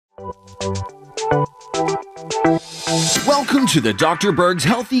Welcome to the Dr. Berg's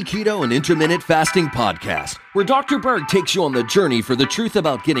Healthy Keto and Intermittent Fasting Podcast, where Dr. Berg takes you on the journey for the truth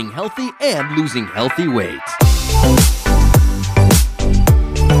about getting healthy and losing healthy weight.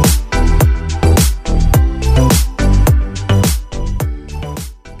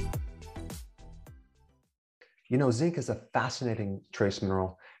 You know, zinc is a fascinating trace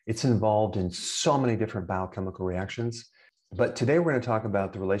mineral. It's involved in so many different biochemical reactions. But today we're going to talk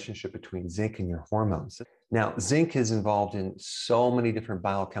about the relationship between zinc and your hormones. Now, zinc is involved in so many different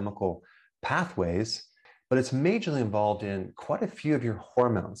biochemical pathways, but it's majorly involved in quite a few of your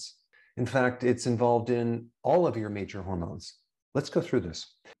hormones. In fact, it's involved in all of your major hormones. Let's go through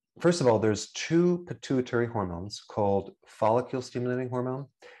this. First of all, there's two pituitary hormones called follicle-stimulating hormone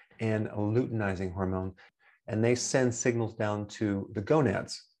and luteinizing hormone, and they send signals down to the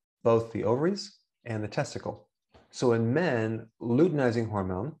gonads, both the ovaries and the testicle. So in men, luteinizing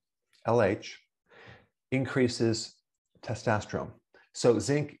hormone, LH, increases testosterone. So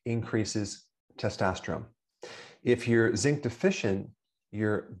zinc increases testosterone. If you're zinc deficient,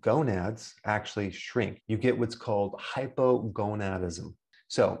 your gonads actually shrink. You get what's called hypogonadism.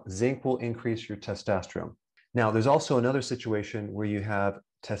 So zinc will increase your testosterone. Now, there's also another situation where you have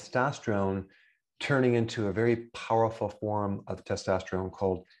testosterone turning into a very powerful form of testosterone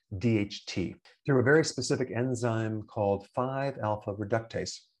called DHT through a very specific enzyme called 5-alpha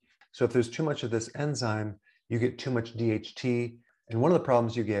reductase. So if there's too much of this enzyme, you get too much DHT. And one of the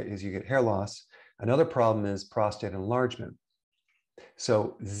problems you get is you get hair loss. Another problem is prostate enlargement.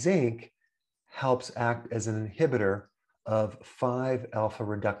 So zinc helps act as an inhibitor of 5-alpha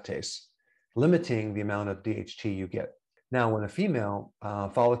reductase, limiting the amount of DHT you get. Now, when a female,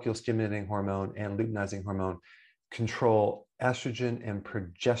 follicle-stimulating hormone and luteinizing hormone control estrogen and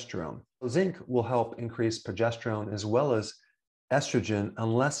progesterone. Zinc will help increase progesterone as well as estrogen,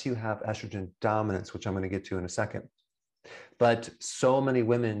 unless you have estrogen dominance, which I'm going to get to in a second. But so many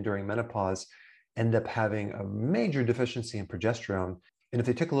women during menopause end up having a major deficiency in progesterone. And if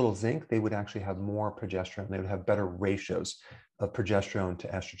they took a little zinc, they would actually have more progesterone. They would have better ratios of progesterone to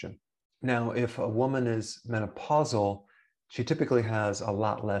estrogen. Now, if a woman is menopausal, she typically has a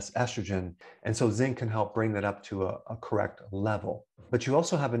lot less estrogen, and so zinc can help bring that up to a correct level. But you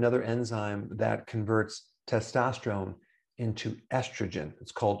also have another enzyme that converts testosterone into estrogen.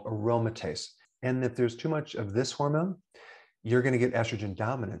 It's called aromatase. And if there's too much of this hormone, you're going to get estrogen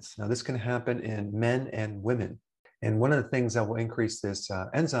dominance. Now, this can happen in men and women. And one of the things that will increase this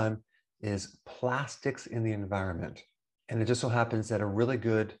enzyme is plastics in the environment. And it just so happens that a really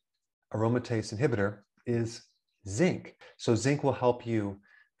good aromatase inhibitor is zinc. So zinc will help you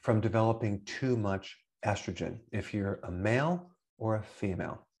from developing too much estrogen if you're a male or a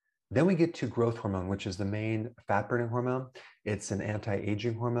female. Then we get to growth hormone, which is the main fat burning hormone. It's an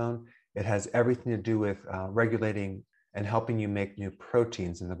anti-aging hormone. It has everything to do with regulating and helping you make new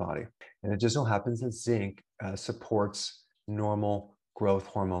proteins in the body. And it just so happens that zinc supports normal growth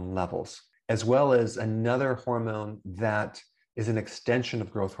hormone levels, as well as another hormone that is an extension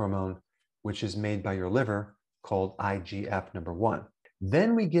of growth hormone, which is made by your liver, called IGF-1.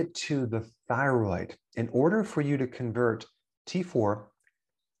 Then we get to the thyroid. In order for you to convert T4,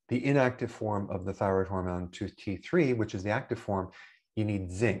 the inactive form of the thyroid hormone, to T3, which is the active form, you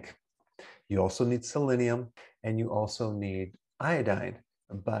need zinc. You also need selenium, and you also need iodine.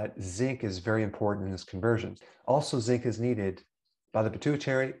 But zinc is very important in this conversion. Also, zinc is needed by the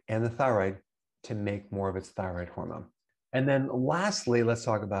pituitary and the thyroid to make more of its thyroid hormone. And then lastly, let's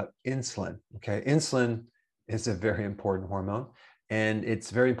talk about insulin. Okay, insulin is a very important hormone, and it's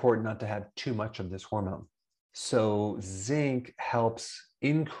very important not to have too much of this hormone. So zinc helps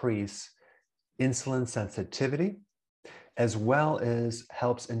increase insulin sensitivity, as well as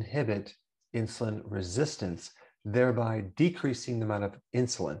helps inhibit insulin resistance, thereby decreasing the amount of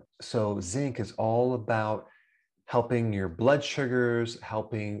insulin. So zinc is all about helping your blood sugars,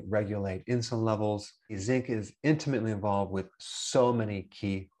 helping regulate insulin levels. Zinc is intimately involved with so many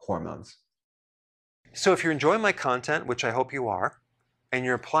key hormones. So if you're enjoying my content, which I hope you are, and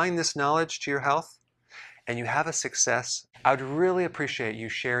you're applying this knowledge to your health, and you have a success, I would really appreciate you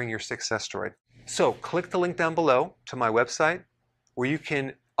sharing your success story. So click the link down below to my website where you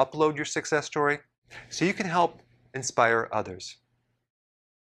can upload your success story so you can help inspire others.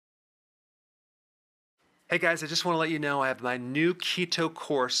 Hey guys, I just want to let you know I have my new keto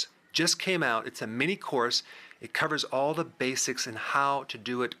course just came out. It's a mini course. It covers all the basics and how to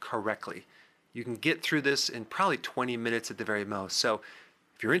do it correctly. You can get through this in probably 20 minutes at the very most. So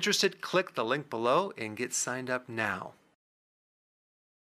if you're interested, click the link below and get signed up now.